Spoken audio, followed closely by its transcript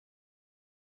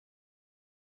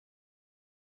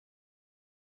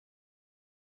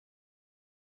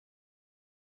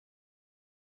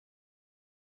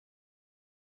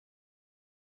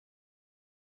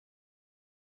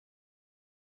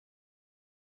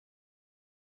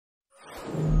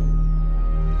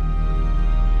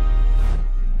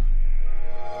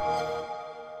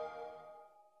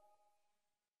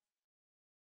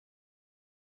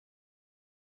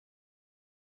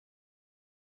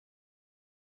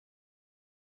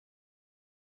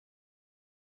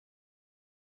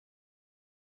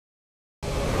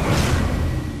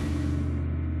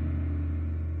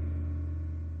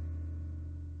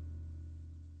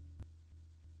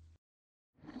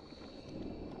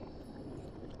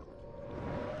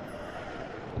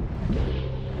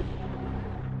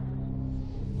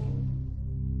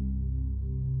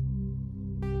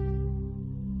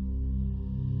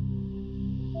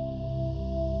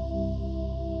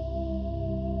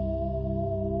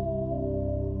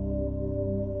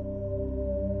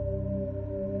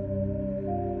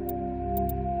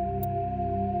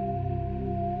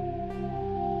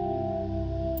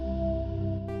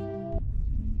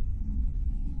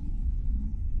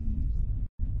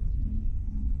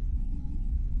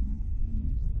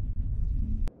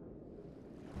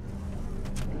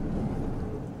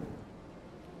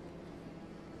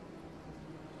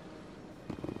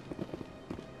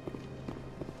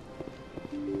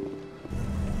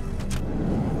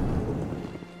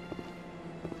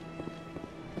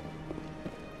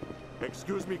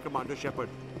Excuse me, Commander Shepard.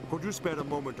 Could you spare a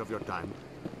moment of your time?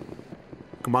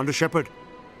 Commander Shepard,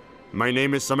 my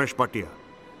name is Samesh Bhatia.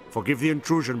 Forgive the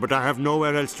intrusion, but I have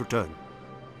nowhere else to turn.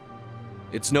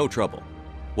 It's no trouble.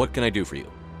 What can I do for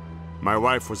you? My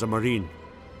wife was a Marine.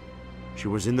 She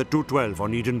was in the 212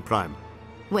 on Eden Prime.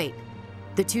 Wait,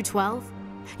 the 212?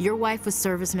 Your wife was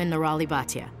serviceman Nirali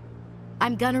Bhatia.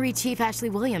 I'm Gunnery Chief Ashley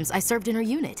Williams. I served in her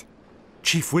unit.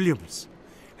 Chief Williams,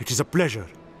 it is a pleasure.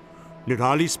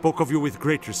 Nirali spoke of you with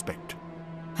great respect.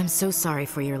 I'm so sorry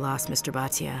for your loss, Mr.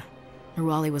 Bhatia.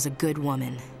 Nirali was a good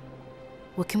woman.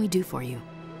 What can we do for you?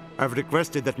 I've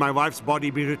requested that my wife's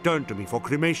body be returned to me for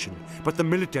cremation, but the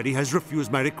military has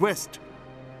refused my request.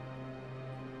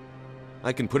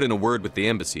 I can put in a word with the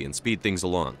embassy and speed things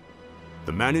along.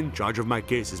 The man in charge of my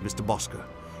case is Mr. Bosker.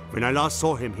 When I last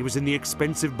saw him, he was in the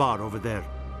expensive bar over there.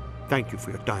 Thank you for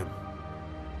your time.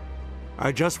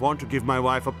 I just want to give my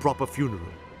wife a proper funeral,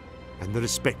 and the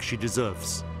respect she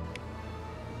deserves.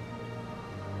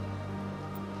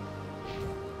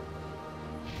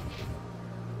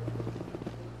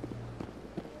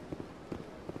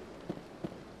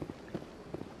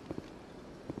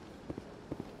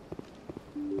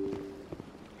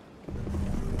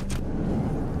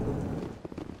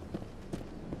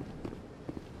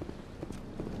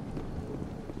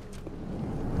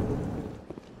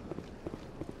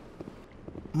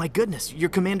 My goodness, you're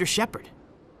Commander Shepard.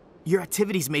 Your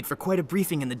activities made for quite a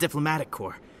briefing in the Diplomatic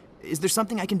Corps. Is there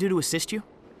something I can do to assist you?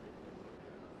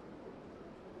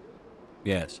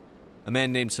 Yes. A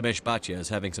man named Samesh Bhatia is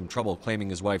having some trouble claiming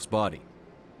his wife's body.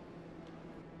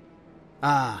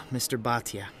 Ah, Mr.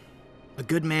 Bhatia. A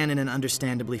good man in an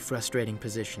understandably frustrating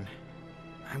position.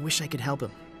 I wish I could help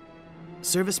him.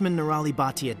 Serviceman Nirali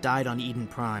Bhatia died on Eden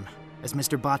Prime, as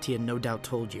Mr. Bhatia no doubt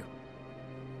told you.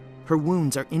 Her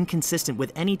wounds are inconsistent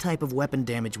with any type of weapon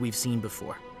damage we've seen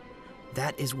before.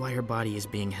 That is why her body is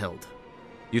being held.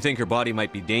 You think her body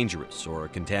might be dangerous or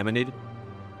contaminated?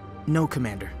 No,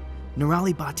 Commander.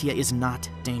 Nirali Bhatia is not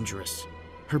dangerous.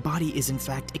 Her body is in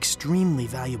fact extremely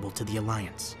valuable to the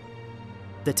Alliance.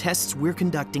 The tests we're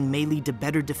conducting may lead to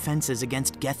better defenses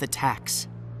against Geth attacks.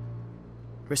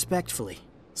 Respectfully,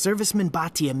 Serviceman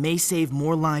Bhatia may save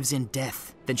more lives in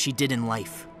death than she did in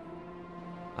life.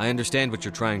 I understand what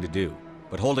you're trying to do,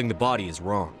 but holding the body is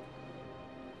wrong.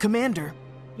 Commander,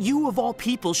 you of all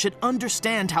people should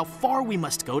understand how far we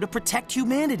must go to protect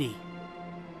humanity.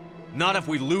 Not if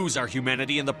we lose our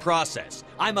humanity in the process.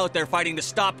 I'm out there fighting to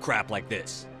stop crap like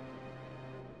this.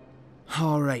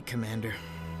 All right, Commander.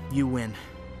 You win.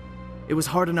 It was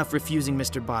hard enough refusing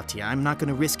Mr. Bhatia. I'm not going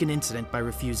to risk an incident by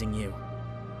refusing you.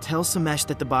 Tell Samesh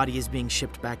that the body is being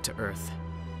shipped back to Earth.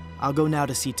 I'll go now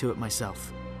to see to it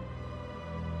myself.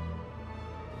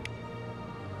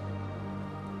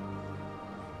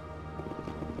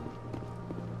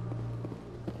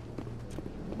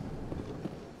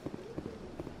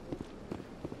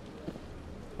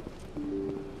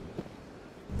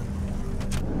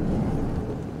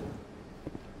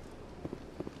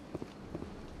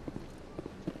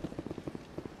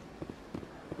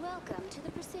 Welcome to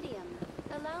the Presidium.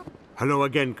 Hello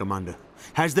again, Commander.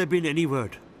 Has there been any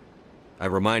word? I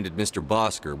reminded Mr.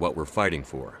 Bosker what we're fighting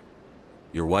for.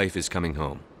 Your wife is coming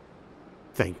home.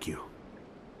 Thank you.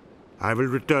 I will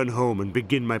return home and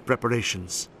begin my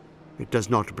preparations. It does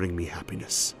not bring me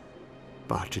happiness,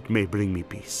 but it may bring me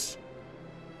peace.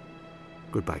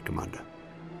 Goodbye, Commander.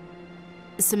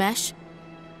 Samesh?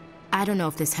 I don't know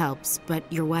if this helps, but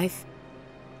your wife,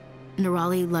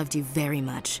 Nerali, loved you very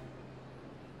much.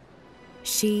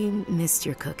 She missed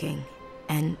your cooking,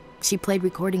 and she played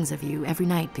recordings of you every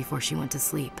night before she went to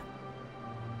sleep.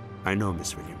 I know,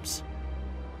 Miss Williams.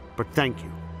 But thank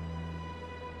you.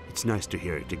 It's nice to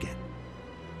hear it again.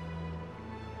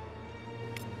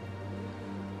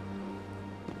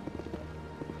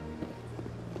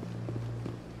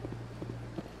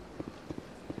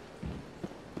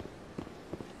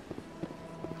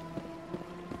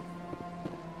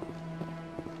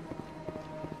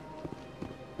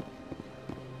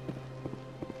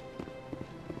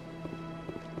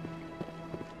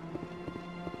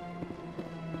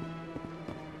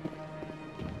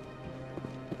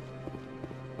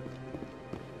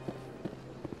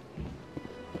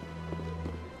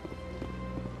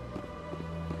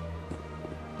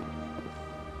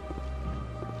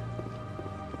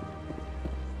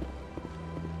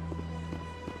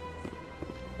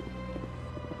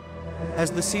 Has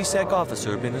the CSEC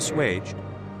officer been assuaged?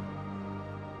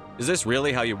 Is this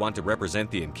really how you want to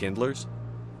represent the Enkindlers?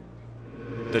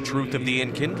 The truth of the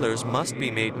Enkindlers must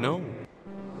be made known.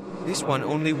 This one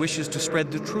only wishes to spread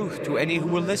the truth to any who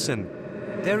will listen.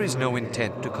 There is no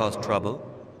intent to cause trouble.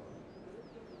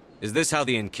 Is this how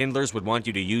the Enkindlers would want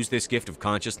you to use this gift of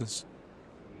consciousness?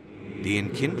 The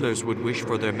Enkindlers would wish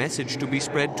for their message to be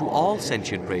spread to all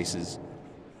sentient races.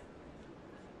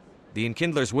 The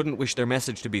Enkindlers wouldn't wish their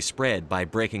message to be spread by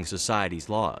breaking society's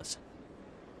laws.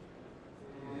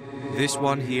 This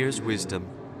one hears wisdom.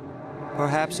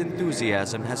 Perhaps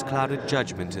enthusiasm has clouded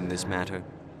judgment in this matter.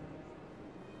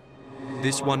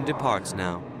 This one departs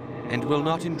now, and will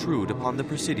not intrude upon the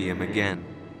Presidium again.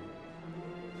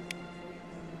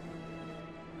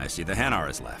 I see the Hanar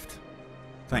is left.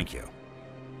 Thank you.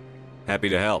 Happy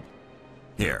to help.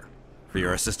 Here, for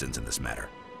your assistance in this matter.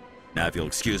 Now, if you'll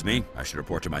excuse me, I should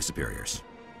report to my superiors.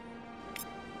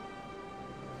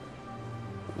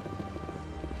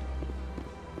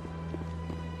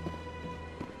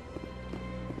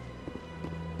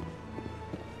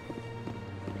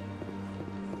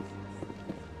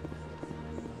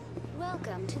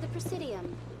 Welcome to the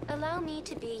Presidium. Allow me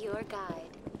to be your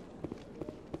guide.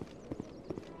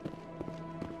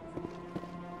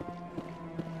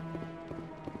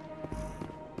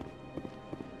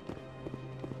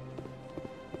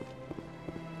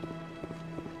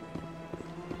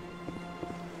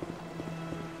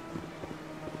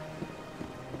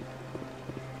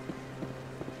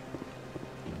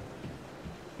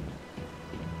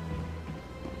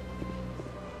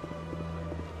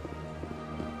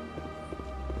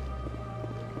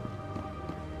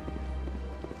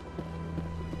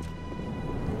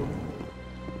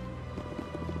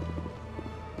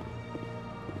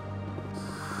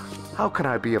 How can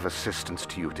I be of assistance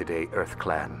to you today,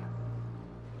 EarthClan?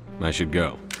 I should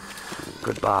go.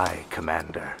 Goodbye,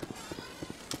 Commander.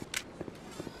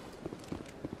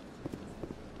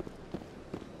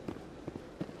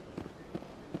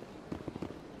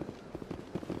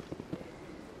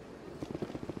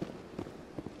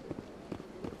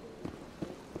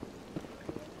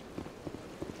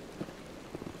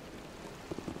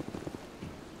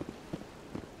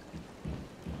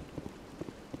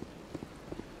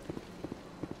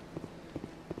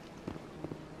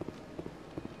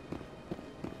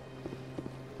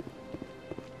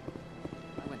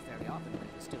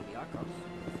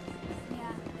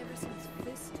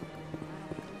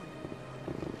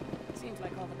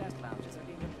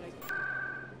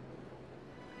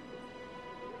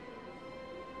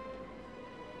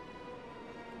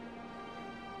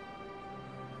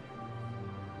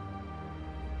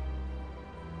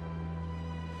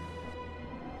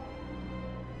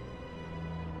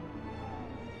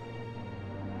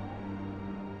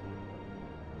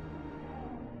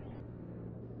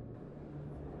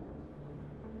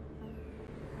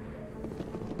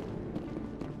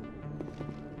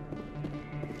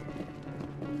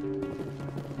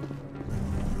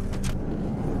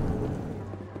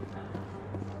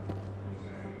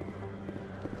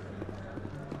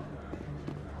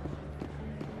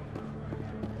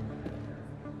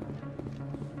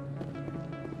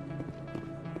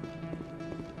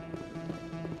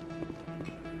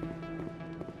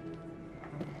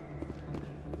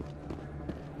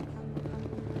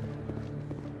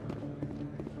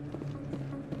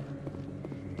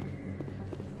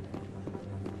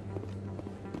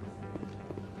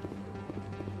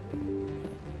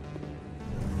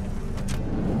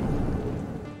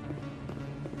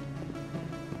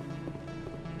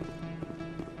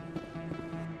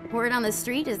 Word on the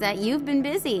street is that you've been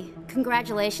busy.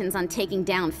 Congratulations on taking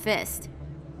down Fist.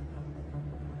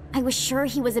 I was sure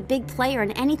he was a big player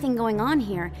in anything going on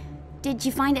here. Did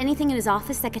you find anything in his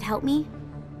office that could help me?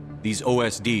 These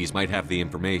OSDs might have the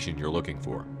information you're looking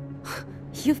for.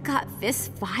 You've got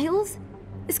Fisk's files?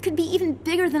 This could be even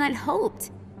bigger than I'd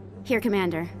hoped. Here,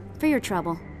 Commander, for your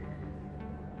trouble.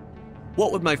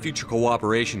 What would my future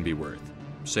cooperation be worth?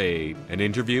 Say, an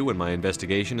interview when my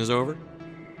investigation is over?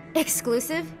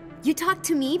 Exclusive? You talk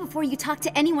to me before you talk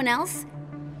to anyone else?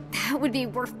 That would be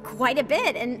worth quite a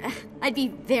bit, and I'd be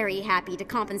very happy to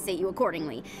compensate you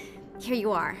accordingly. Here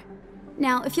you are.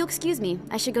 Now, if you'll excuse me,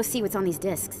 I should go see what's on these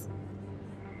discs.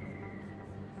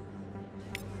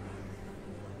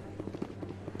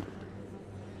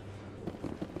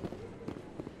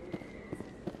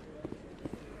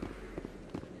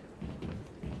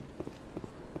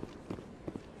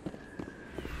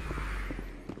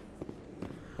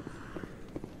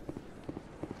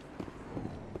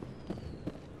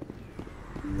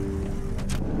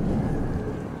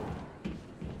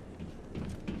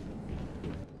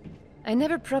 I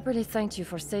never properly thanked you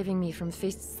for saving me from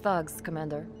Fisk's thugs,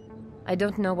 Commander. I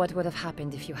don't know what would have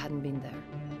happened if you hadn't been there.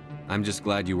 I'm just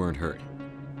glad you weren't hurt.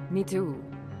 Me too.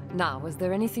 Now, was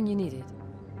there anything you needed?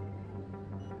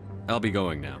 I'll be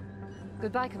going now.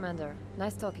 Goodbye, Commander.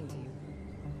 Nice talking to you.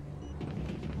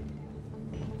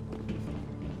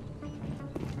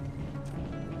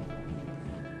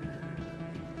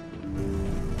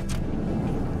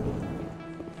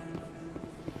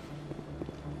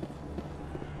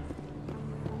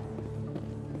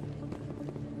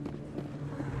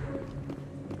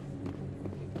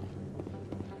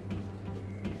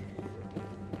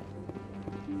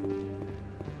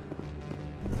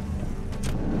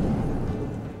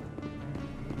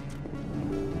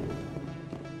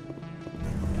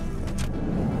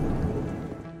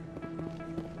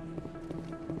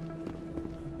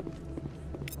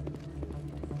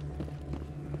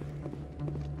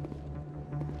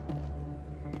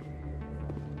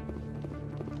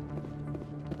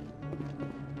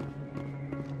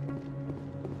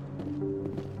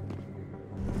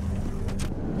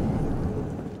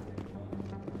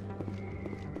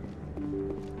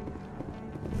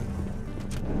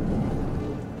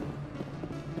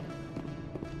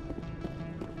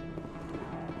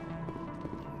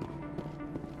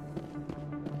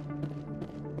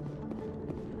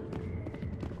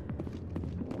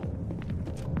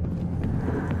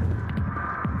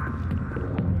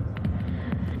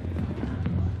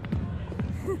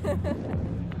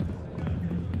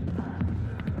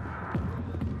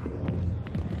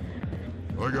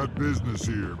 I got business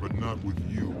here, but not with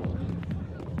you.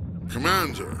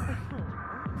 Commander!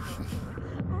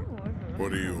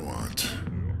 What do you want?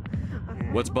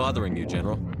 What's bothering you,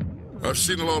 General? I've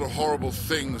seen a lot of horrible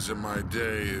things in my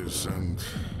days, and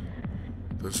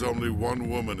there's only one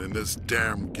woman in this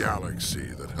damn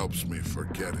galaxy that helps me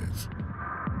forget it.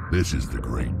 This is the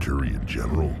Great Turian,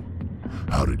 General.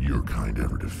 How did your kind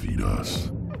ever defeat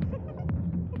us?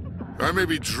 I may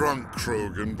be drunk,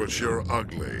 Krogan, but you're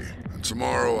ugly. And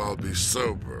tomorrow I'll be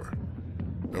sober.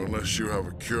 Unless you have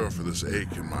a cure for this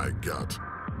ache in my gut.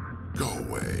 Go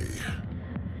away.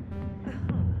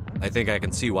 I think I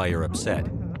can see why you're upset,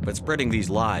 but spreading these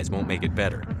lies won't make it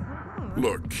better.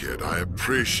 Look, kid, I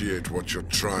appreciate what you're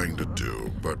trying to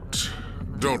do, but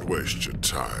don't waste your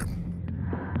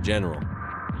time. General,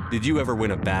 did you ever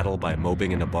win a battle by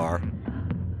mobbing in a bar?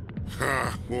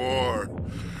 Ha, war.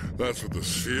 That's what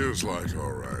this feels like,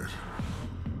 all right.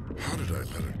 How did I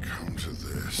let it come to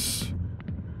this?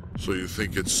 So you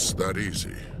think it's that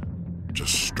easy?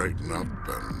 Just straighten up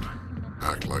and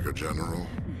act like a general?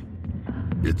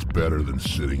 It's better than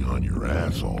sitting on your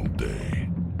ass all day.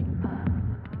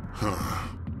 Huh.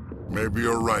 Maybe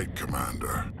you're right,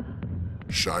 Commander.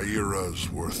 Sha'ira's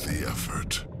worth the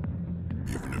effort.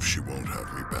 Even if she won't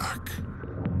have me back.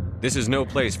 This is no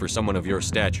place for someone of your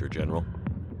stature, General.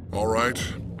 All right.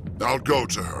 I'll go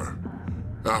to her.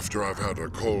 After I've had a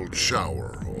cold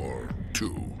shower or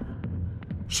two.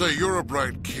 Say, you're a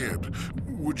bright kid.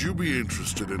 Would you be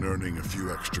interested in earning a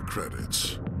few extra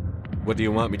credits? What do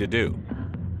you want me to do?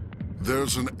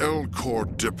 There's an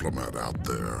Elcor diplomat out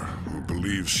there who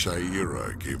believes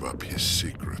Sha'ira gave up his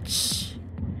secrets.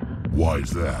 Why's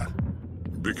that?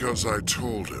 Because I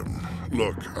told him.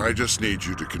 Look, I just need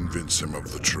you to convince him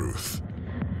of the truth.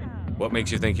 What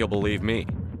makes you think he'll believe me?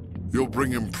 You'll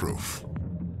bring him proof.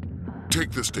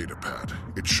 Take this datapad.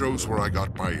 It shows where I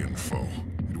got my info.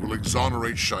 It will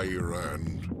exonerate Sha'ira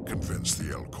and convince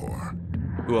the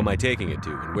Elcor. Who am I taking it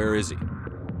to, and where is he?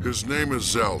 His name is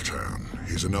Zaltan.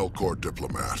 He's an Elcor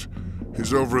diplomat.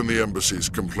 He's over in the embassies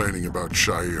complaining about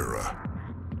Sha'ira.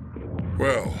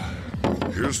 Well,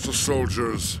 here's to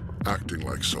soldiers acting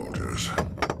like soldiers.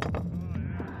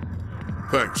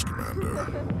 Thanks, Commander.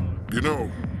 You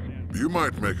know, you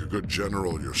might make a good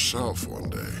general yourself one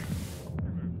day.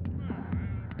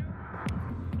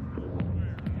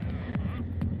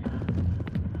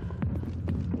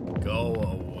 Go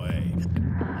away.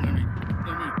 Let me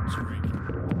drink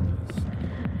this.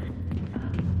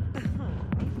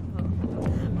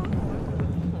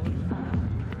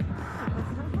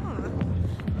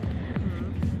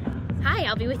 Hi,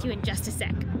 I'll be with you in just a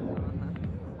sec.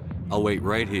 I'll wait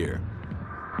right here.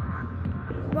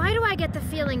 Why do I get the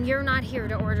feeling you're not here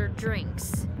to order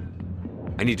drinks?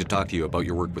 I need to talk to you about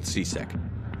your work with CSEC.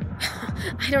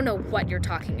 I don't know what you're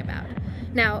talking about.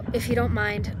 Now, if you don't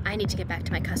mind, I need to get back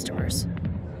to my customers.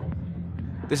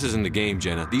 This isn't a game,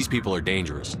 Jenna. These people are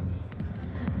dangerous.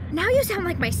 Now you sound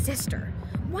like my sister.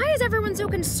 Why is everyone so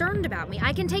concerned about me?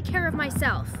 I can take care of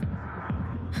myself.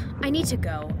 I need to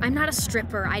go. I'm not a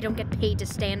stripper. I don't get paid to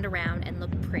stand around and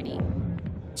look pretty.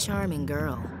 Charming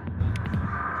girl.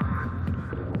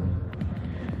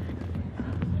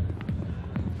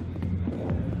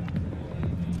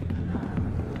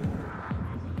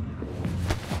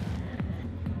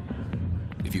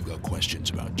 If you've got questions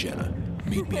about Jenna,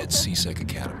 meet me at CSEC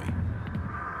Academy.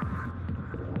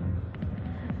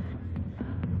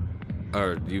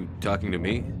 Are you talking to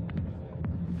me?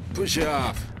 Push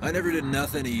off. I never did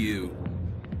nothing to you.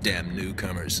 Damn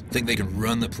newcomers. Think they can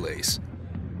run the place.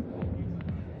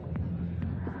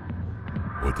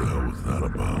 What the hell was that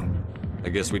about? I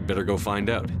guess we'd better go find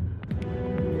out.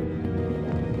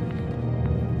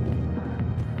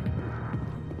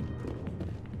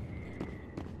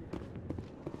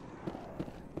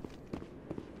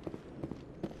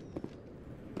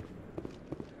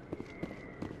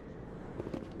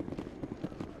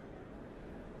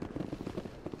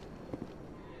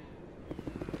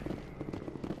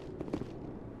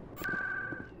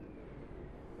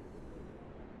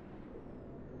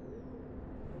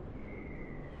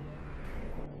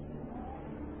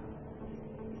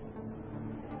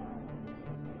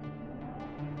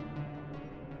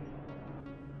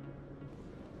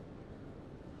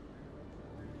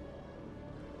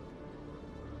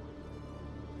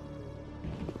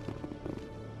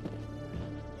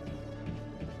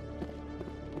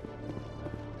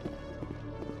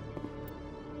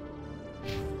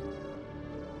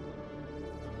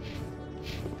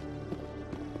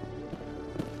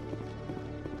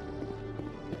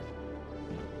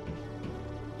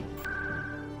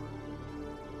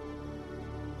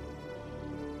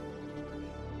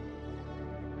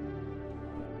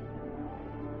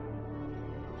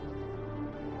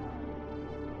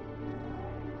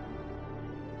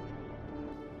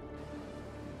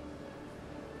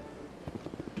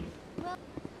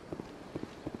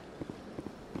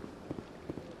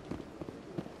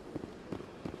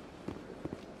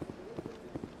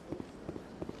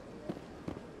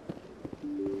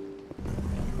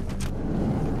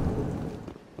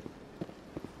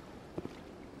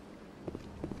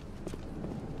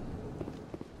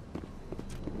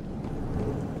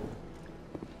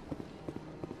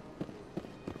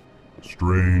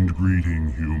 Strange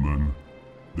greeting, human.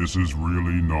 This is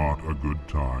really not a good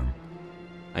time.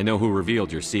 I know who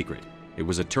revealed your secret. It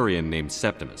was a Turian named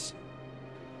Septimus.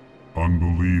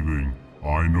 Unbelieving,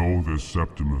 I know this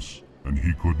Septimus, and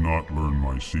he could not learn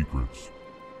my secrets.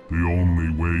 The only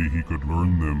way he could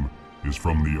learn them is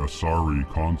from the Asari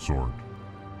consort.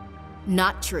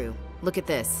 Not true. Look at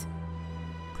this.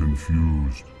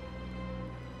 Confused.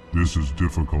 This is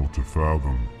difficult to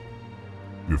fathom.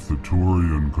 If the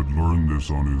Turian could learn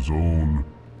this on his own,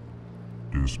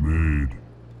 dismayed,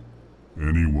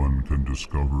 anyone can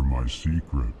discover my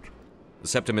secret.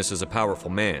 Septimus is a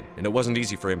powerful man, and it wasn't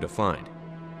easy for him to find.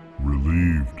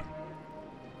 Relieved.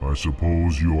 I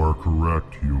suppose you are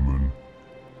correct, human.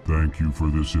 Thank you for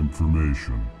this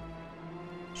information.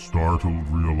 Startled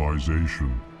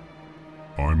realization.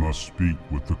 I must speak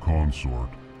with the consort.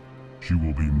 She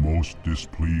will be most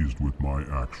displeased with my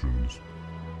actions.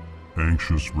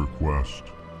 Anxious request.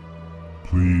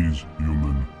 Please,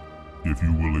 human, if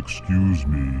you will excuse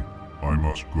me, I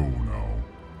must go now.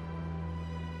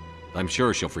 I'm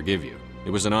sure she'll forgive you. It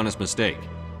was an honest mistake.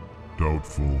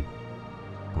 Doubtful.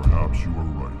 Perhaps you are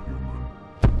right, human.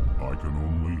 I can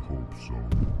only hope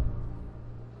so.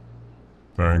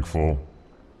 Thankful.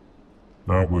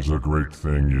 That was a great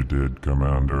thing you did,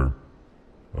 Commander.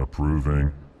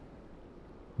 Approving.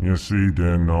 You see,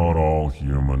 then, not all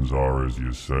humans are as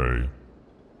you say.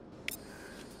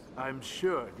 I'm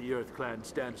sure the Earth Clan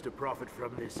stands to profit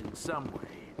from this in some way.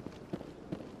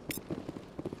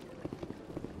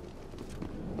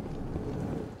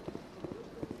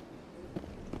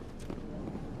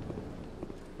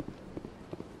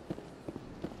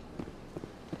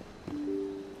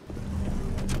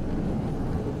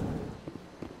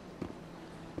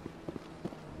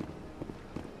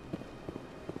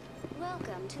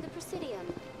 to the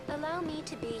Presidium. Allow me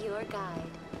to be your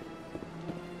guide.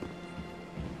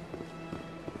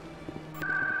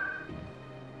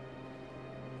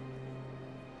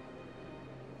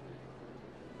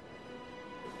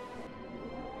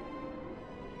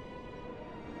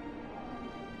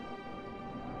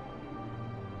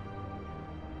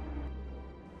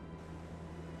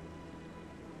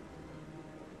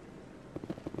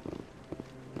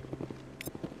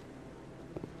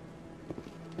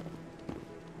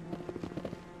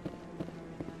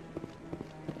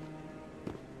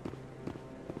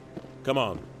 Come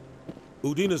on.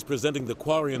 Udina's presenting the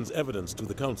Quarians' evidence to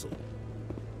the Council.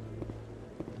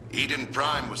 Eden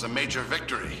Prime was a major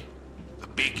victory. The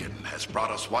beacon has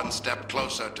brought us one step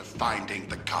closer to finding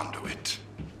the conduit.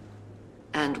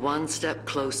 And one step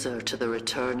closer to the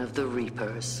return of the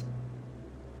Reapers.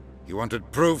 You wanted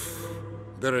proof?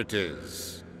 There it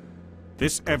is.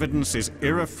 This evidence is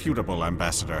irrefutable,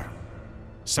 Ambassador.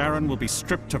 Saren will be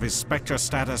stripped of his Spectre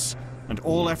status, and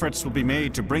all efforts will be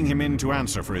made to bring him in to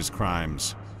answer for his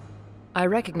crimes. I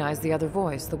recognize the other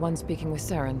voice, the one speaking with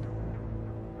Saren.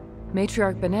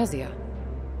 Matriarch Benezia.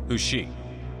 Who's she?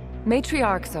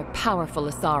 Matriarchs are powerful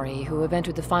Asari who have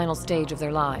entered the final stage of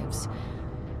their lives.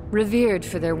 Revered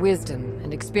for their wisdom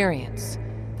and experience,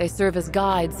 they serve as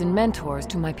guides and mentors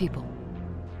to my people.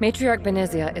 Matriarch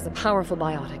Benezia is a powerful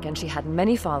biotic, and she had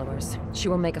many followers. She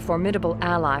will make a formidable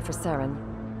ally for Saren.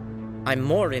 I'm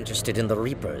more interested in the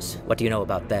Reapers. What do you know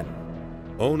about them?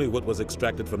 Only what was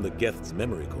extracted from the Geth's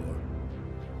memory core.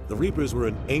 The Reapers were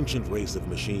an ancient race of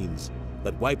machines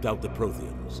that wiped out the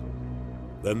Protheans.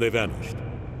 Then they vanished.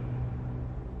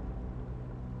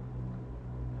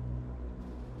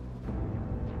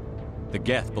 The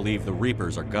Geth believe the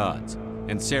Reapers are gods,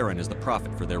 and Saren is the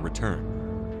prophet for their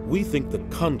return. We think the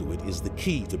conduit is the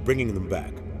key to bringing them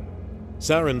back.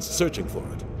 Saren's searching for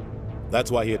it.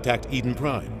 That's why he attacked Eden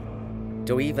Prime.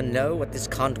 Do we even know what this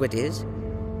conduit is?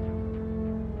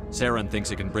 Saren thinks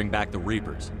it can bring back the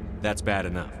Reapers. That's bad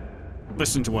enough.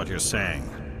 Listen to what you're saying.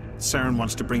 Saren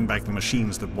wants to bring back the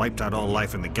machines that wiped out all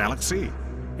life in the galaxy?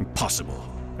 Impossible.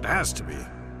 It has to be.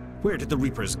 Where did the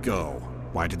Reapers go?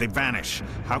 Why did they vanish?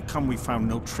 How come we found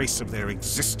no trace of their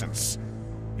existence?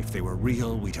 If they were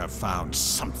real, we'd have found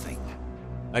something.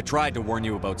 I tried to warn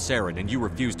you about Saren, and you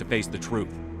refused to face the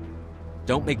truth.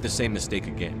 Don't make the same mistake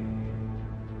again.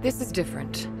 This is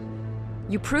different.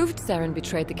 You proved Saren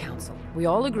betrayed the Council. We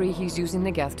all agree he's using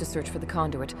the Geth to search for the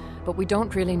conduit, but we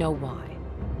don't really know why.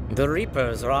 The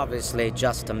Reapers are obviously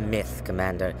just a myth,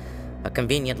 Commander. A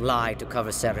convenient lie to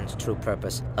cover Saren's true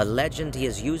purpose. A legend he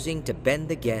is using to bend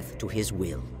the Geth to his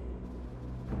will.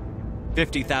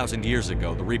 50,000 years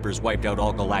ago, the Reapers wiped out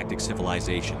all galactic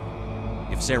civilization.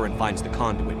 If Saren finds the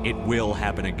conduit, it will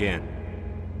happen again.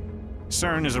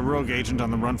 Saren is a rogue agent on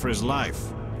the run for his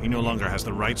life. He no longer has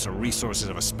the rights or resources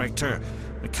of a Spectre.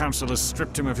 The Council has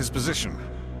stripped him of his position.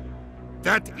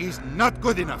 That is not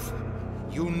good enough.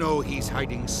 You know he's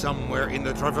hiding somewhere in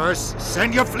the Traverse.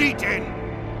 Send your fleet in!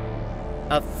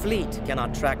 A fleet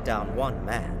cannot track down one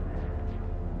man.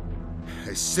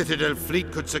 A Citadel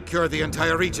fleet could secure the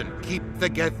entire region, keep the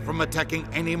Geth from attacking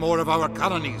any more of our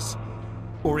colonies.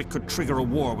 Or it could trigger a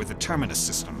war with the Terminus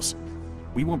systems.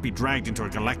 We won't be dragged into a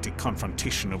galactic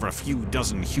confrontation over a few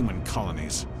dozen human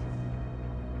colonies.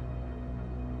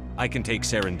 I can take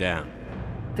Saren down.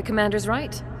 The Commander's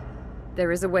right.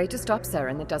 There is a way to stop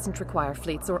Saren that doesn't require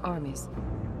fleets or armies.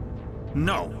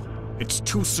 No, it's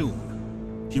too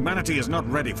soon. Humanity is not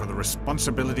ready for the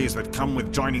responsibilities that come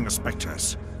with joining the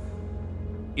Spectres.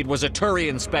 It was a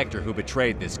Turian Spectre who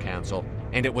betrayed this council,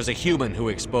 and it was a human who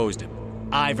exposed him.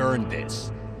 I've earned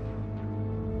this.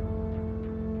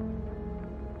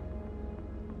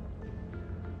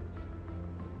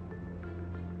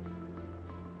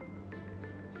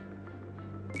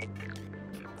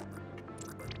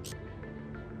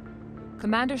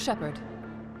 Commander Shepard,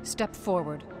 step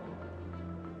forward.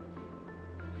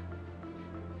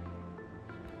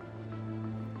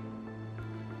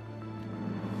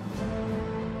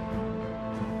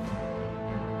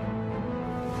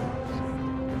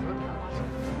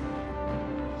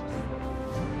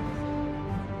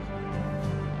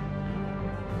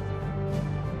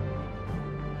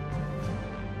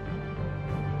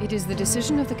 It is the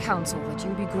decision of the Council that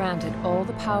you be granted all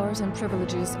the powers and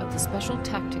privileges of the Special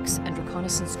Tactics and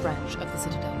Reconnaissance Branch of the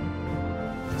Citadel.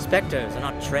 Spectres are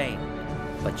not trained,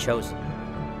 but chosen.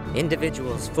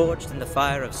 Individuals forged in the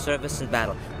fire of service and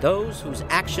battle. Those whose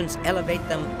actions elevate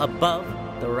them above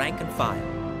the rank and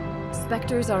file.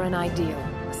 Spectres are an ideal,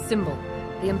 a symbol,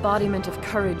 the embodiment of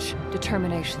courage,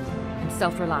 determination, and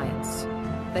self-reliance.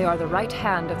 They are the right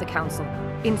hand of the Council,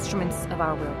 instruments of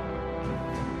our will.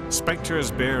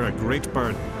 Spectres bear a great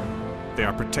burden. They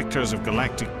are protectors of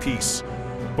galactic peace,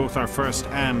 both our first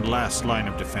and last line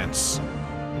of defense.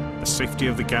 The safety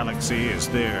of the galaxy is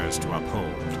theirs to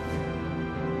uphold.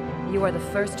 You are the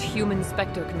first human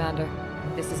Spectre, Commander.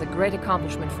 This is a great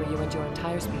accomplishment for you and your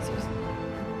entire species.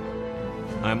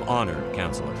 I'm honored,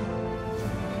 Counselor.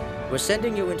 We're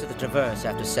sending you into the Traverse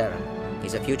after Saren.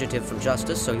 He's a fugitive from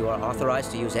justice, so you are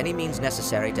authorized to use any means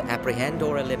necessary to apprehend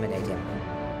or eliminate him.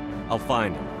 I'll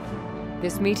find him.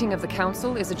 This meeting of the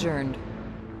Council is adjourned.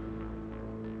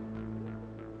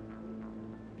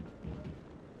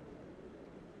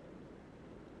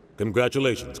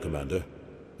 Congratulations, Commander.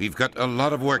 We've got a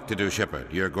lot of work to do,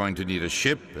 Shepard. You're going to need a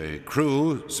ship, a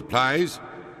crew, supplies.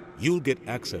 You'll get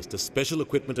access to special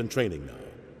equipment and training now.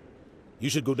 You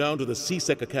should go down to the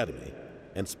C-Sec Academy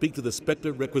and speak to the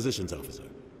Spectre Requisitions Officer.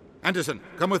 Anderson,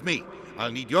 come with me.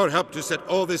 I'll need your help to set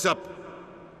all this up.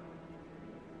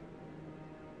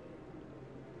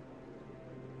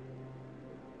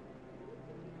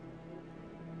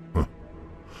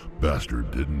 Bastard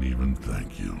didn't even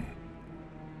thank you.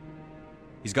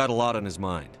 He's got a lot on his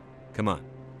mind. Come on.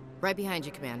 Right behind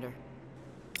you, Commander.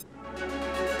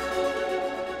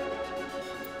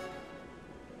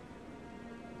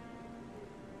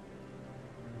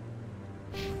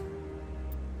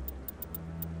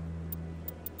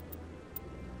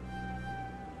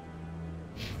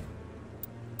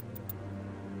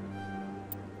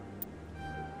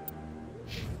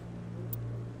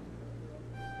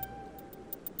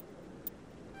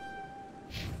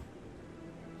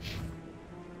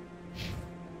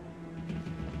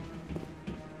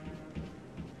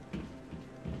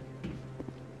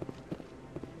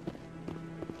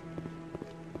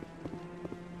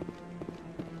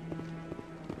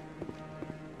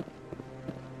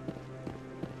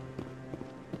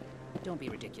 Don't be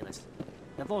ridiculous.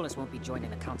 The Volus won't be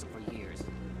joining the Council for years.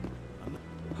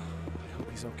 I hope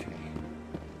he's okay.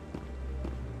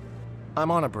 I'm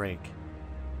on a break.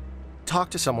 Talk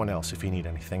to someone else if you need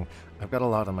anything. I've got a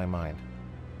lot on my mind.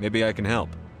 Maybe I can help.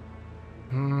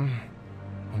 Well,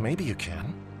 maybe you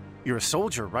can. You're a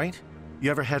soldier, right?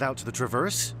 You ever head out to the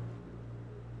Traverse?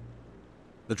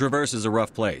 The Traverse is a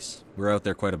rough place. We're out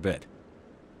there quite a bit.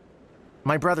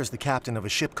 My brother's the captain of a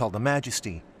ship called the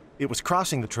Majesty. It was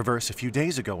crossing the Traverse a few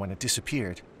days ago when it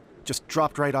disappeared. Just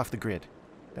dropped right off the grid.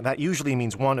 And that usually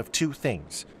means one of two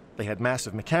things. They had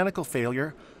massive mechanical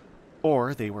failure,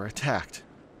 or they were attacked.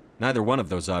 Neither one of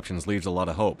those options leaves a lot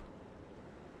of hope.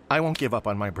 I won't give up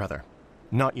on my brother.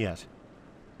 Not yet.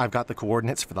 I've got the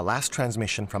coordinates for the last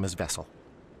transmission from his vessel.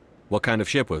 What kind of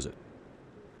ship was it?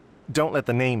 Don't let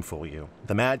the name fool you.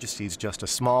 The Majesty's just a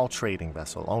small trading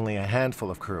vessel, only a handful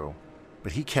of crew.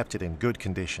 But he kept it in good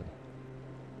condition.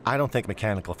 I don't think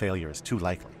mechanical failure is too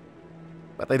likely.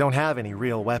 But they don't have any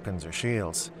real weapons or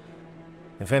shields.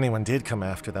 If anyone did come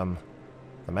after them,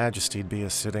 the Majesty'd be a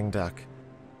sitting duck.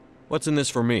 What's in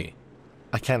this for me?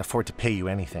 I can't afford to pay you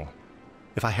anything.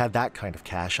 If I had that kind of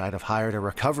cash, I'd have hired a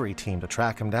recovery team to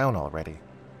track him down already.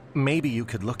 Maybe you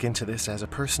could look into this as a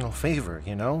personal favor,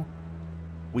 you know?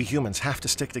 We humans have to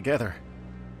stick together.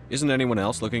 Isn't anyone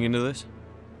else looking into this?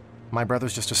 My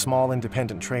brother's just a small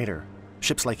independent trader.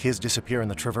 Ships like his disappear in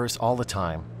the Traverse all the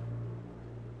time.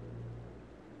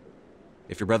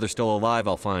 If your brother's still alive,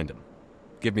 I'll find him.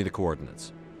 Give me the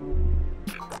coordinates.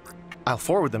 I'll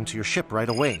forward them to your ship right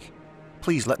away.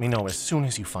 Please let me know as soon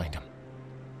as you find him.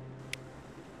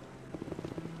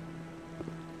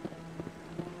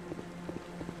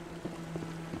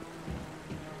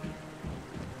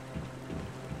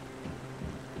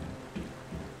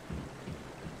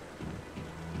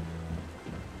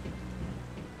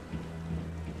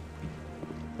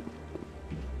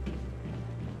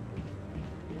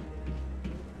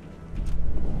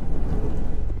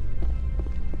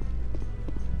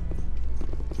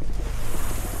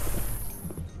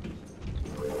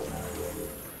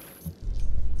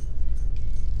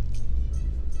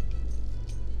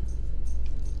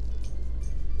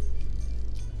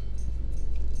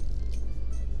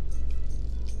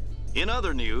 In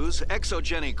other news,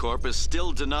 Exogeny Corp is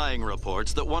still denying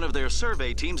reports that one of their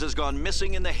survey teams has gone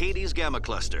missing in the Hades Gamma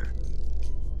Cluster.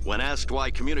 When asked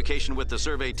why communication with the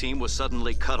survey team was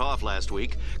suddenly cut off last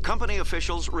week, company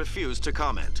officials refused to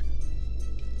comment.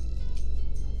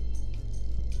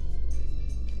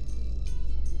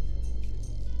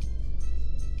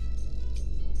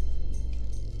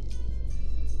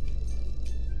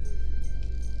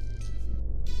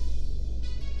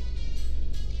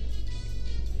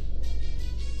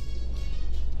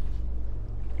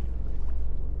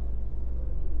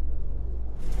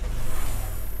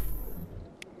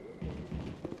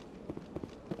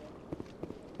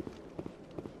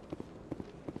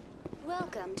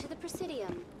 Welcome to the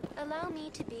Presidium. Allow me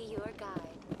to be your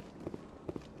guide.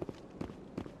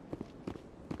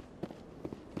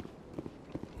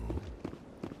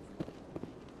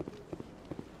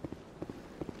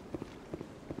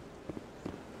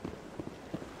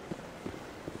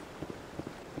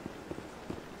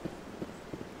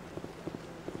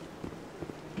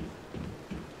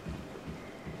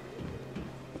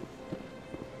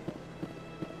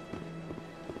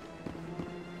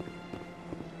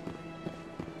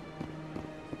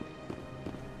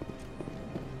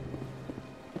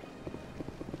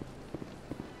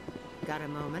 Got a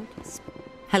moment?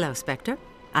 Hello, Spectre.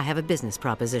 I have a business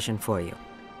proposition for you.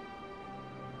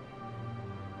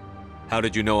 How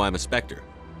did you know I'm a Spectre?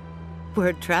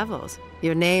 Word travels.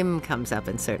 Your name comes up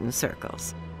in certain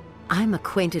circles. I'm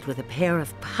acquainted with a pair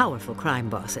of powerful crime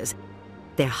bosses.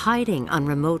 They're hiding on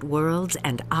remote worlds,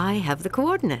 and I have the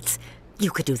coordinates. You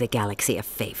could do the galaxy a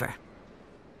favor.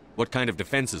 What kind of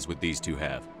defenses would these two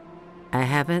have? I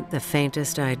haven't the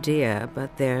faintest idea,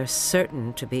 but they're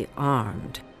certain to be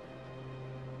armed.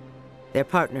 Their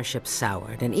partnership's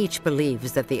soured, and each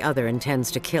believes that the other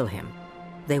intends to kill him.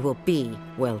 They will be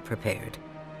well prepared.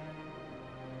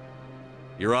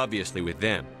 You're obviously with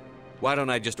them. Why don't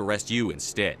I just arrest you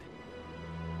instead?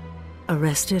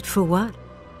 Arrested for what?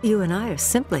 You and I are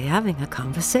simply having a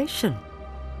conversation.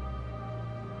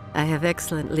 I have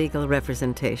excellent legal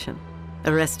representation.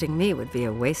 Arresting me would be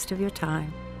a waste of your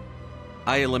time.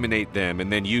 I eliminate them,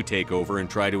 and then you take over and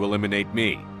try to eliminate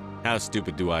me. How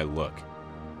stupid do I look?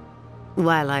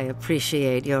 While I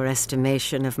appreciate your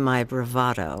estimation of my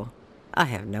bravado, I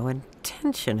have no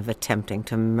intention of attempting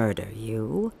to murder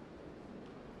you.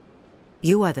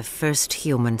 You are the first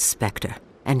human Spectre,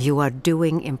 and you are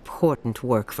doing important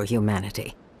work for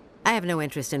humanity. I have no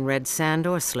interest in red sand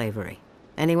or slavery.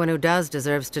 Anyone who does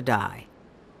deserves to die.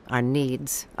 Our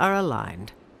needs are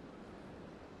aligned.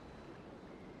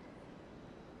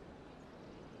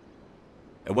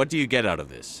 And what do you get out of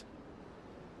this?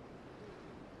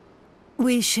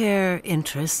 We share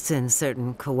interests in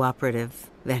certain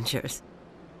cooperative ventures,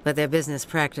 but their business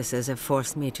practices have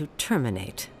forced me to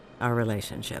terminate our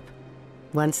relationship.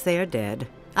 Once they are dead,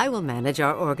 I will manage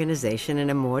our organization in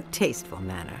a more tasteful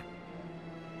manner.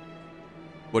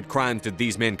 What crimes did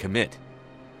these men commit?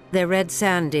 They're red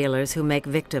sand dealers who make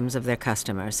victims of their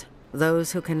customers.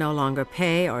 Those who can no longer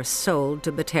pay are sold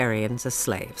to Batarians as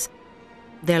slaves.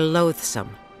 They're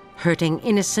loathsome, hurting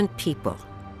innocent people.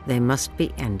 They must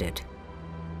be ended.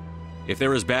 If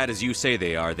they're as bad as you say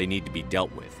they are, they need to be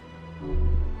dealt with.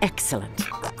 Excellent.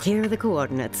 Here are the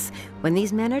coordinates. When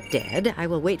these men are dead, I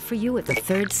will wait for you at the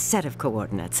third set of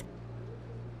coordinates.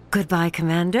 Goodbye,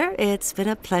 Commander. It's been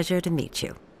a pleasure to meet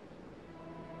you.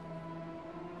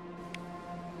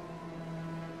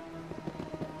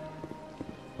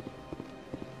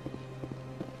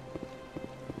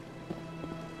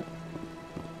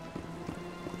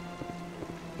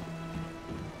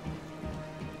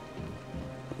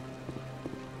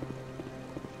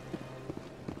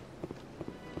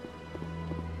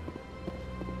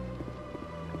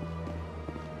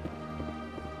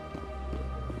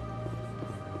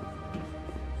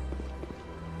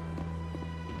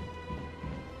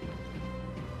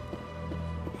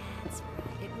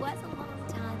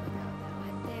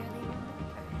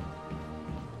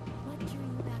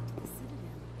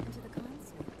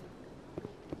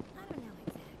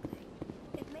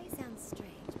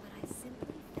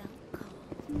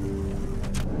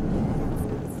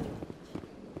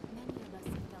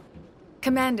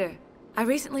 Commander, I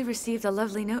recently received a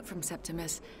lovely note from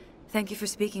Septimus. Thank you for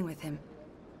speaking with him.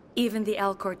 Even the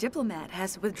Alcor diplomat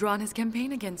has withdrawn his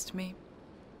campaign against me.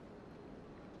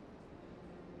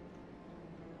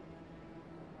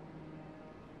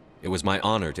 It was my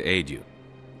honor to aid you.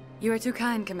 You are too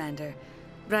kind, Commander,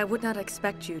 but I would not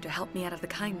expect you to help me out of the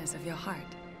kindness of your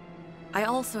heart. I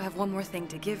also have one more thing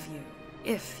to give you,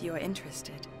 if you are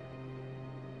interested.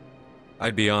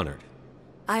 I'd be honored.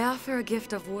 I offer a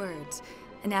gift of words,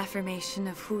 an affirmation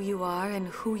of who you are and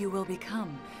who you will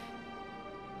become.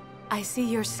 I see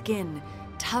your skin,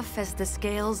 tough as the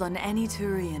scales on any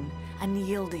Turian,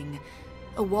 unyielding,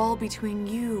 a wall between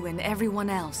you and everyone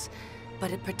else,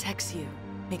 but it protects you,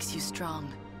 makes you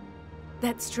strong.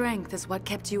 That strength is what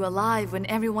kept you alive when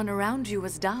everyone around you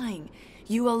was dying.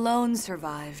 You alone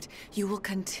survived. You will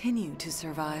continue to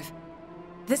survive.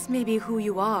 This may be who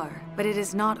you are, but it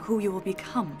is not who you will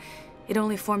become. It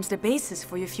only forms the basis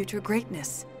for your future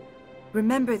greatness.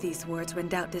 Remember these words when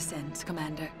doubt descends,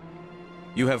 Commander.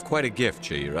 You have quite a gift,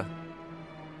 Sha'ira.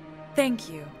 Thank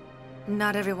you.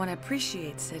 Not everyone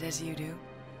appreciates it as you do.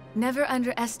 Never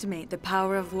underestimate the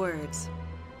power of words.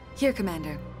 Here,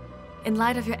 Commander. In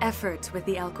light of your efforts with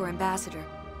the Elcor ambassador,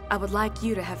 I would like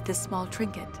you to have this small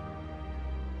trinket.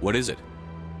 What is it?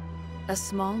 A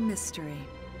small mystery.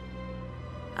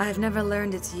 I have never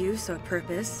learned its use or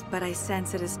purpose, but I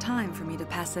sense it is time for me to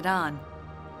pass it on.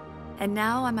 And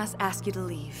now I must ask you to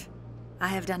leave. I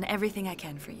have done everything I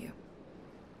can for you.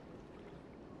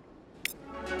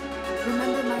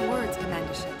 Remember my words,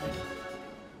 Commander Shepard.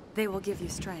 They will give you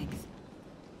strength.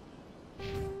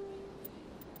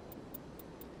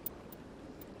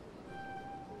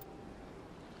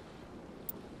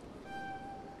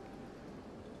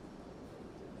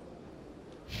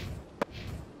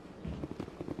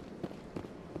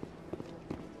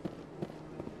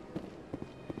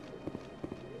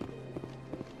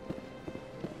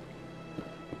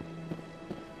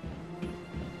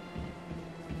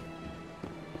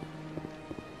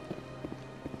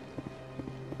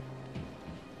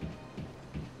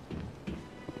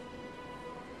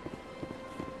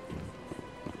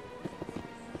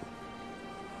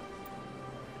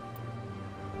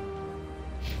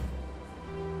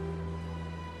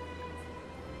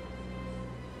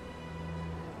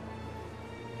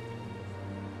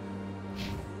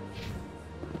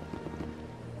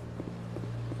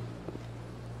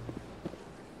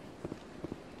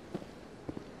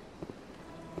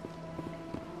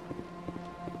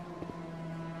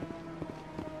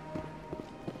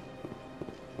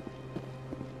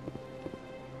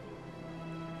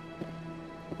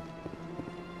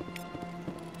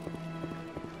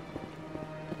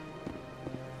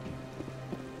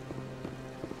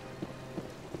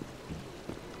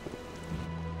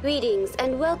 Greetings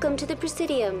and welcome to the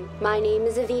Presidium. My name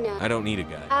is Avina. I don't need a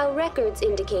guide. Our records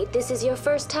indicate this is your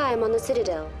first time on the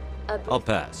Citadel. I'll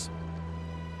pass.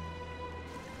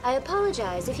 I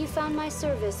apologize if you found my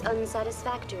service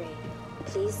unsatisfactory.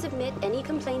 Please submit any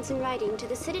complaints in writing to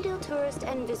the Citadel Tourist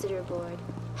and Visitor Board.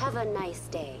 Have a nice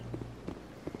day.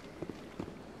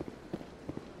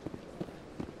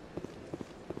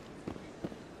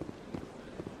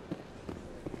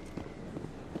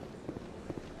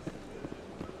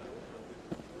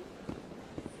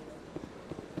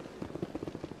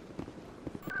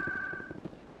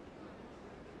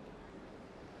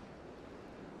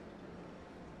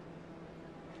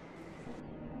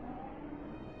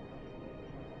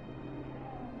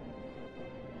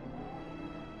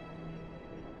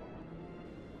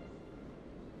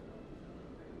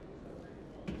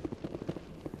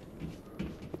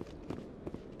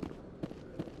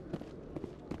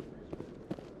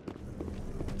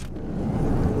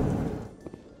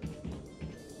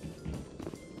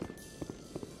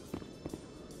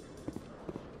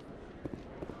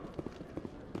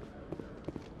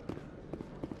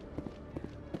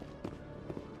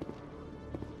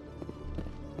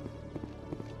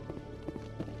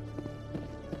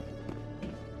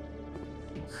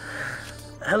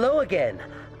 Hello again.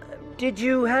 Did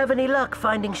you have any luck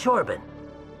finding Shorben?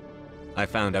 I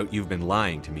found out you've been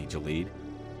lying to me, Jalid.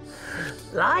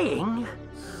 Lying?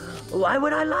 Why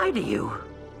would I lie to you?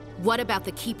 What about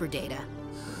the Keeper data?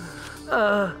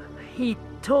 He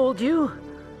told you?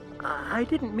 I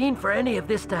didn't mean for any of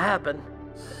this to happen.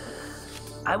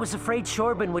 I was afraid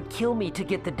Shorben would kill me to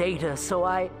get the data,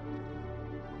 so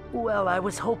well, I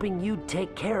was hoping you'd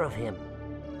take care of him.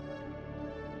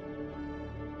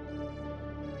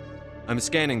 I'm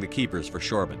scanning the Keepers for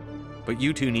Shorben, but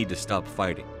you two need to stop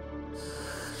fighting.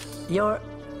 You're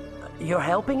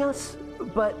helping us?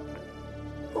 But,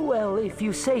 well, if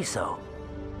you say so.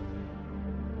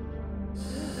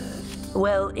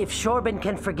 Well, if Shorben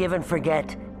can forgive and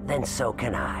forget, then so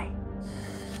can I.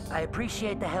 I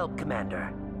appreciate the help,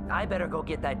 Commander. I better go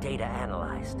get that data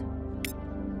analyzed.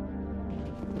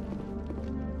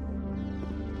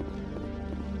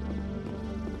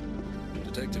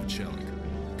 Detective Chelik,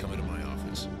 come into my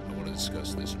office. I want to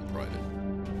discuss this in private.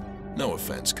 No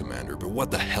offense, Commander, but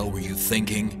what the hell were you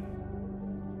thinking?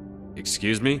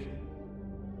 Excuse me?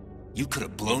 You could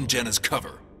have blown Jenna's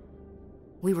cover.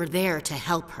 We were there to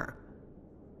help her.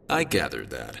 I gathered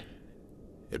that.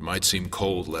 It might seem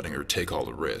cold letting her take all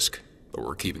the risk, but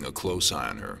we're keeping a close eye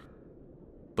on her.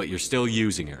 But you're still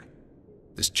using her.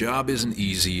 This job isn't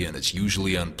easy and it's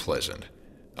usually unpleasant.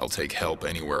 I'll take help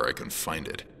anywhere I can find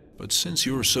it. But since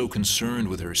you're so concerned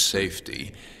with her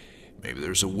safety, maybe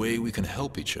there's a way we can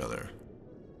help each other.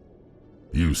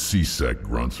 You C-Sec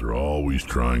grunts are always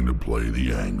trying to play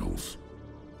the angles.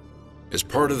 As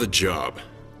part of the job,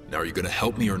 now are you gonna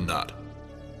help me or not?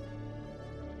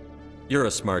 You're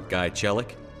a smart guy,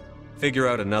 Chelik. Figure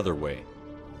out another way.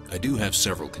 I do have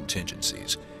several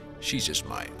contingencies. She's just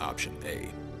my option A.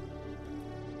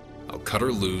 I'll cut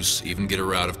her loose, even get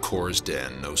her out of Kor's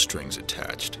den, no strings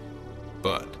attached.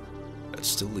 But that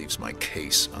still leaves my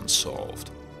case unsolved.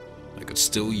 I could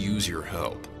still use your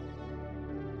help.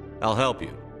 I'll help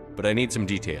you, but I need some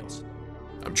details.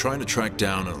 I'm trying to track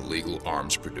down an illegal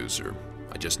arms producer.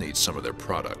 I just need some of their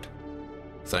product.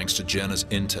 Thanks to Jenna's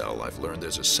intel, I've learned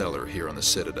there's a seller here on the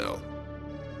Citadel.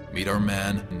 Meet our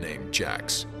man named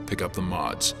Jax, pick up the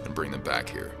mods, and bring them back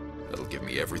here. That'll give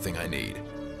me everything I need.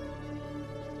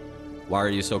 Why are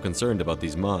you so concerned about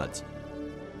these mods?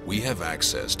 We have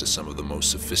access to some of the most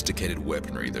sophisticated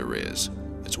weaponry there is.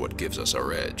 It's what gives us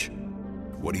our edge.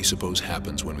 What do you suppose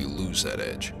happens when we lose that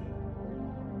edge?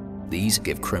 These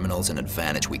give criminals an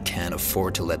advantage we can't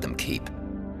afford to let them keep.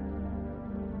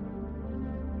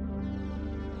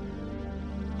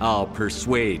 I'll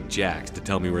persuade Jax to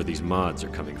tell me where these mods are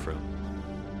coming from.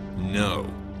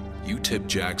 No. You tip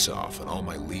Jax off and all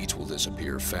my leads will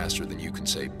disappear faster than you can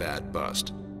say bad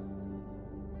bust.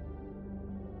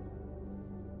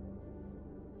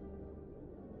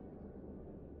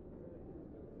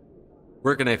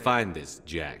 Where can I find this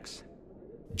Jax?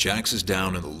 Jax is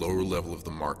down in the lower level of the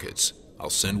markets.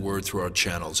 I'll send word through our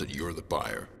channels that you're the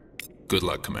buyer. Good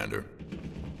luck, Commander.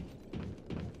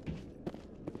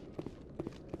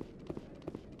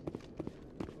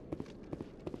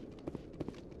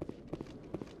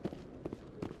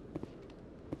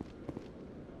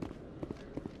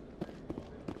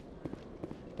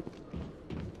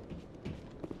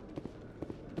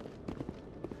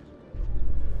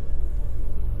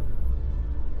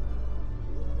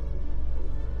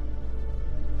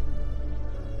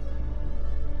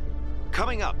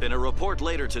 Coming up in a report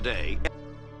later today,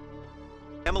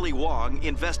 Emily Wong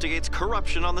investigates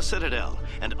corruption on the Citadel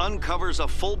and uncovers a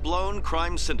full-blown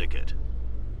crime syndicate.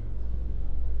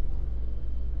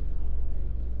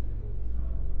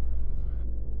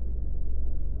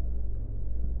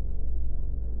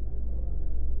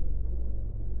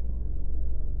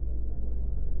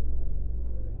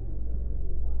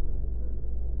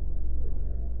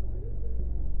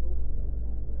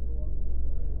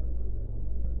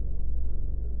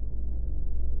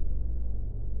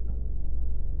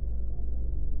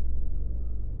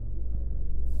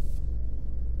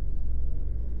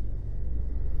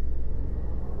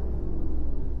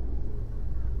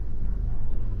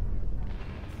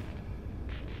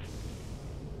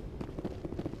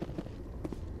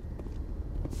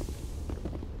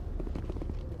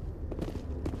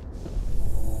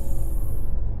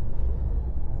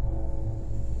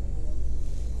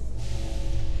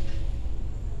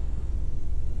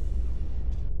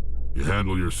 You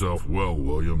handle yourself well,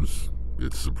 Williams.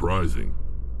 It's surprising.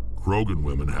 Krogan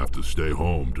women have to stay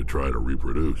home to try to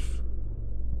reproduce.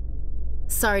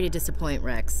 Sorry to disappoint,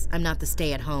 Rex. I'm not the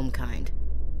stay-at-home kind.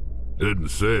 Didn't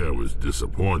say I was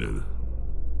disappointed.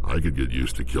 I could get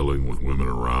used to killing with women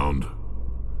around.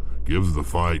 Gives the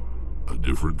fight a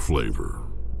different flavor.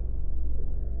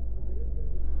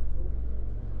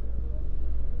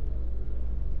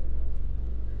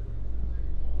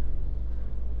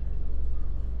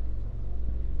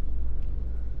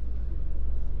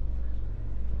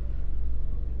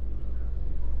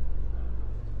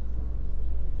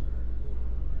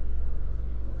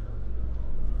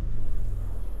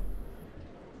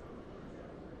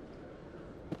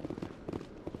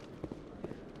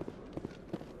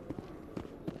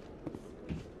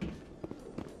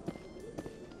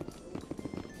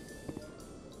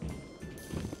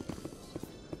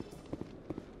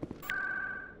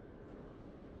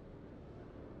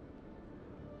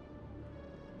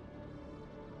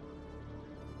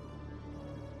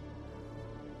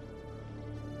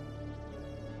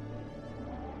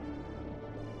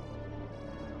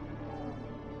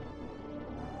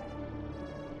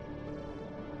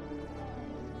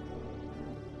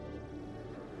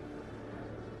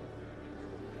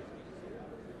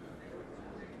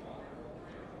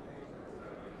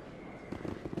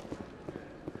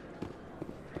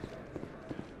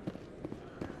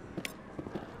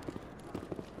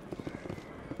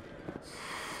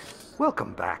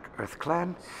 Welcome back,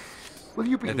 EarthClan. Will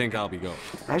you be... I think I'll be going.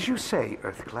 As you say,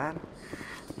 EarthClan.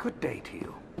 Good day to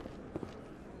you.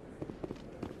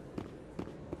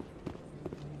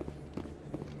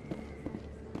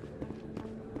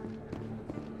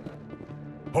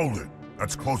 Hold it.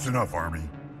 That's close enough, Army.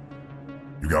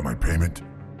 You got my payment?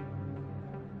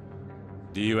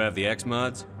 Do you have the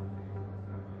X-mods?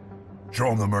 Show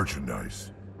them the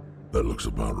merchandise. That looks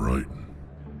about right.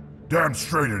 Damn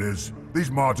straight it is. These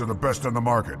mods are the best on the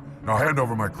market. Now hand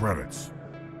over my credits.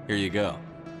 Here you go.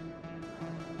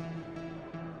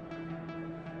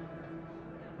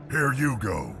 Here you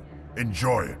go.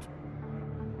 Enjoy it.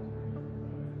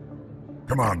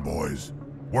 Come on, boys.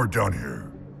 We're done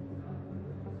here.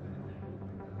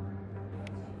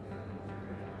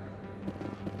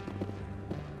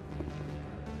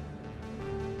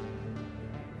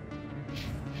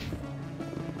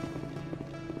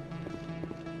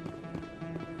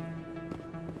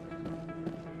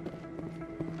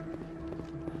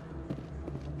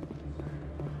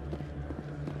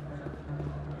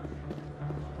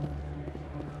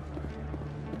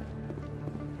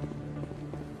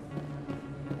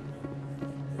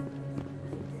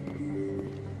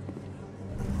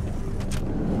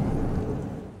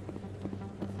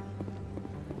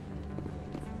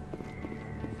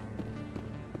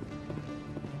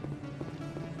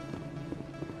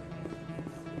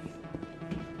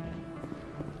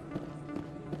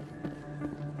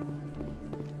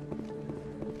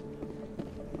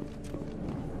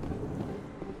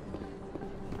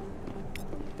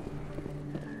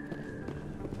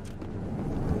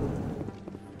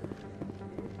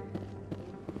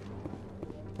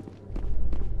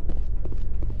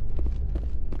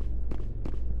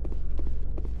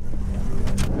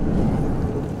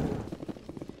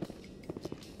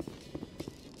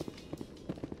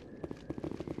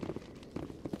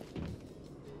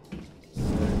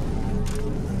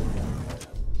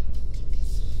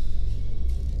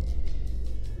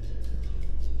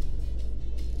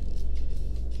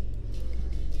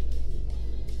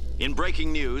 In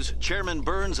breaking news, Chairman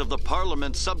Burns of the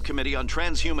Parliament Subcommittee on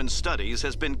Transhuman Studies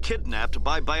has been kidnapped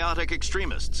by biotic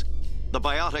extremists. The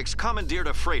biotics commandeered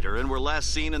a freighter and were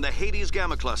last seen in the Hades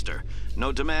Gamma Cluster.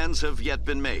 No demands have yet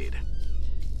been made.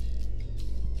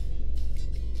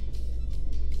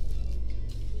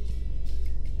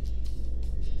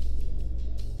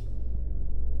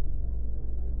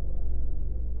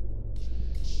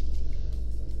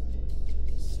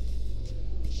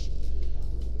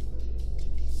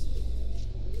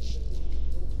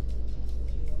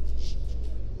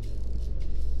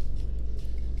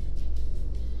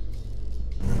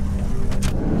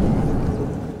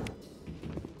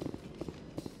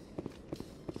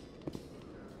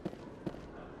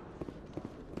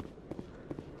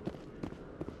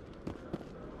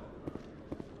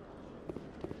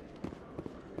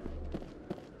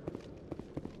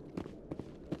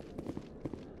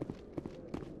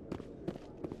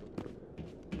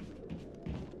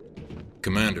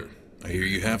 Commander, I hear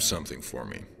you have something for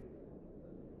me.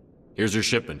 Here's your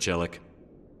shipment, Chelik.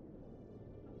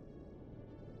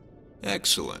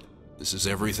 Excellent. This is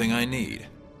everything I need.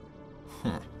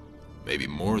 Maybe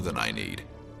more than I need.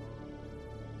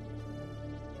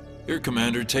 Here,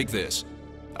 Commander, take this.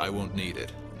 I won't need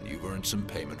it, and you've earned some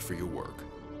payment for your work.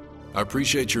 I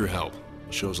appreciate your help.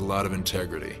 It shows a lot of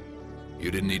integrity.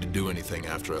 You didn't need to do anything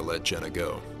after I let Jenna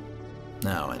go.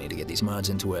 Now I need to get these mods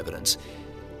into evidence.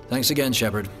 Thanks again,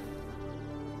 Shepard.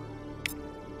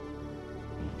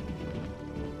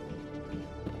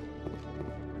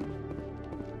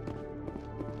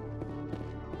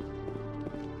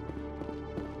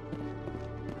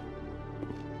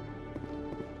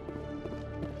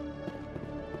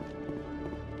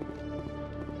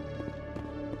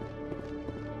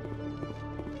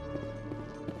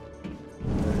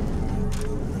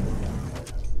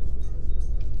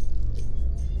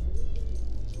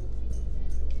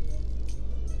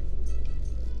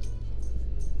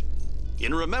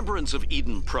 In remembrance of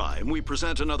Eden Prime, we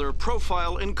present another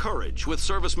Profile in Courage with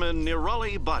serviceman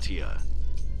Nirali Bhatia.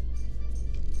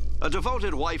 A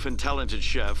devoted wife and talented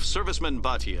chef, serviceman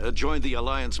Bhatia joined the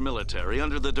Alliance military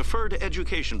under the Deferred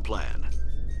Education Plan.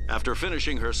 After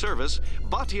finishing her service,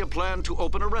 Bhatia planned to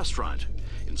open a restaurant.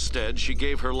 Instead, she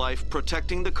gave her life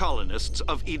protecting the colonists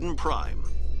of Eden Prime.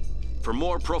 For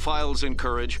more Profiles in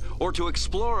Courage, or to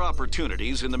explore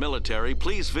opportunities in the military,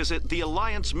 please visit the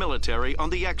Alliance Military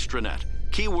on the extranet.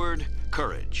 Keyword,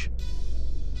 Courage.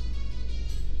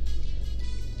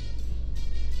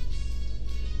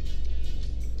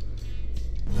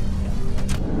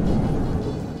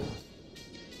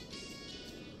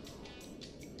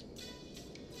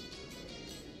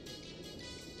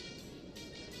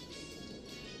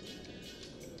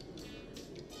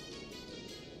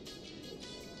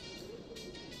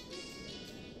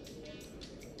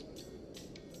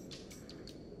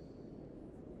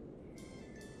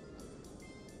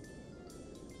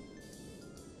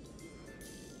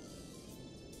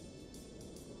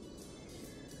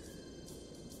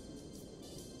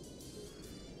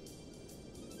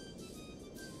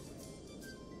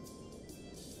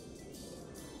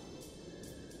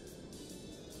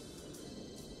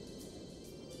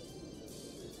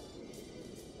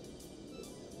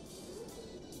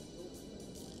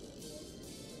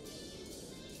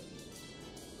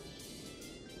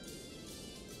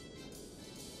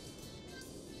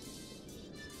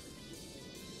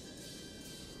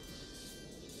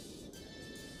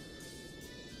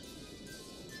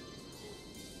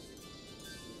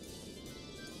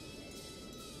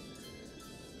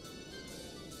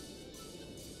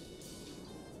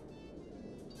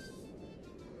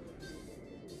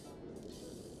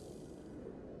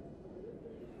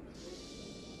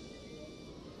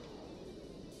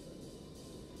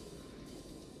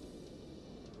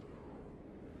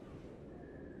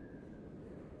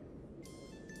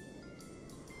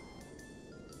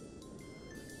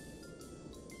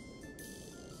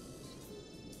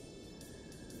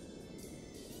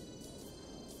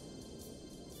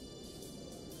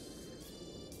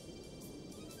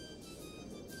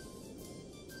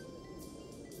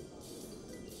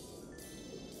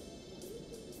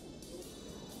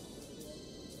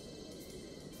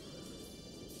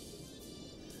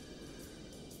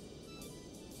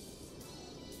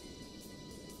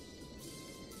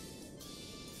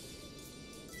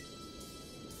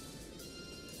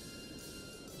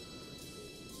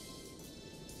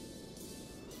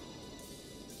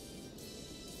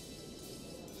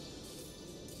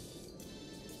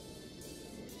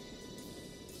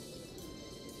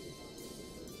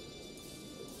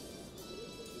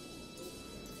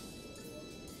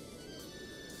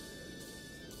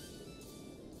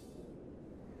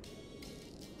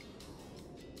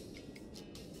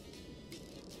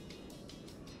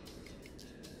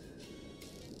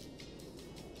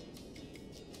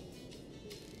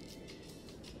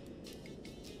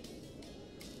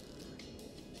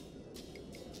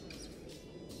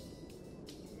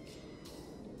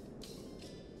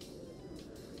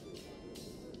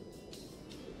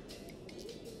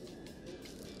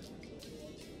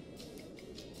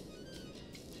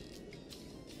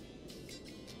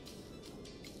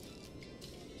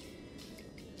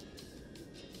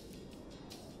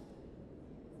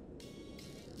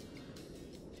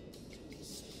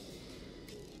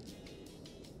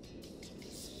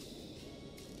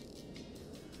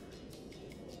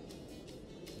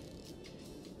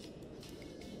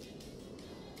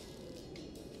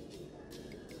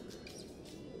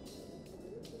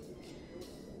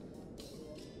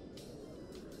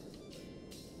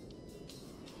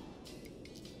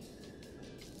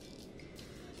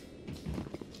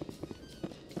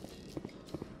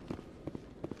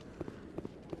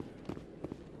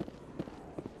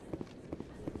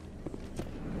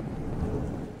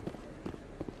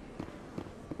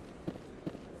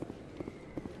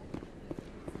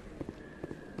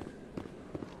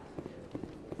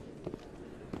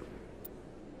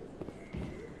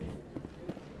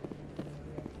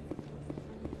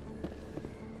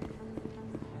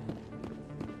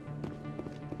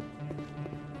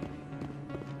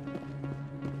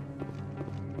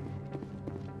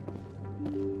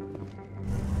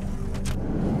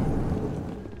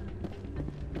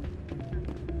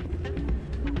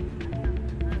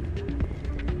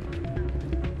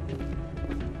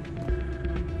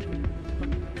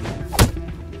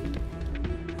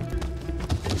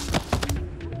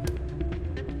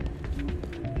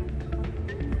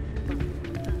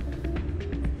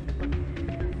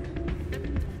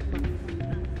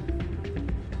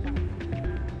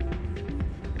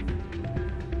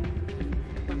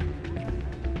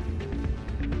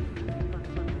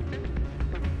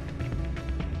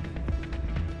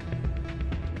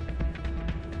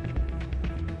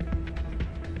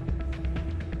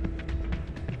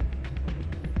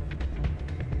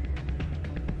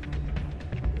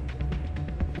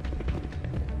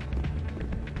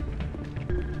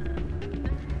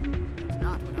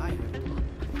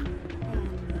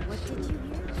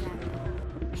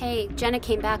 Hey, Jenna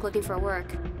came back looking for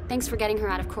work. Thanks for getting her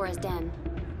out of Cora's den.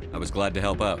 I was glad to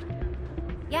help out.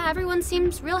 Yeah, everyone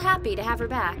seems real happy to have her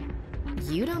back.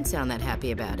 You don't sound that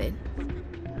happy about it.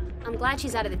 I'm glad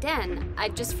she's out of the den.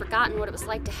 I'd just forgotten what it was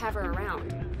like to have her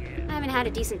around. I haven't had a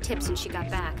decent tip since she got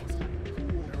back.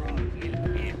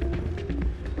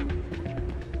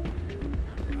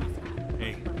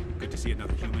 Hey, good to see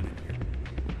another human in here.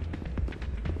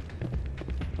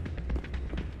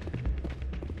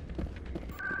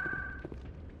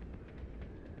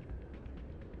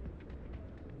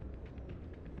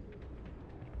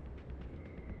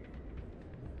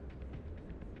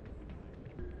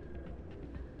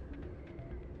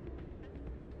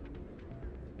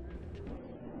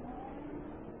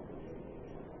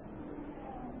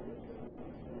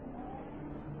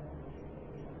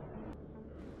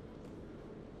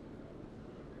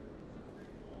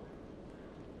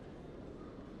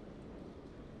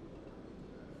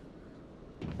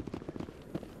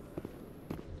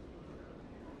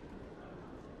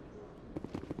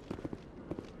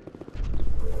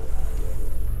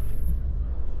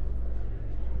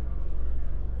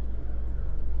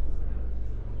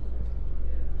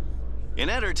 In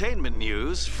entertainment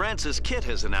news, Francis Kitt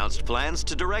has announced plans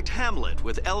to direct Hamlet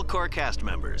with Elcor cast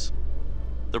members.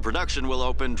 The production will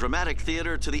open dramatic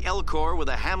theater to the Elcor with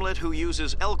a Hamlet who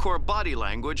uses Elcor body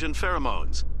language and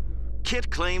pheromones.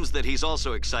 Kitt claims that he's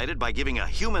also excited by giving a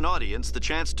human audience the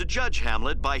chance to judge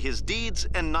Hamlet by his deeds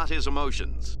and not his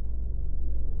emotions.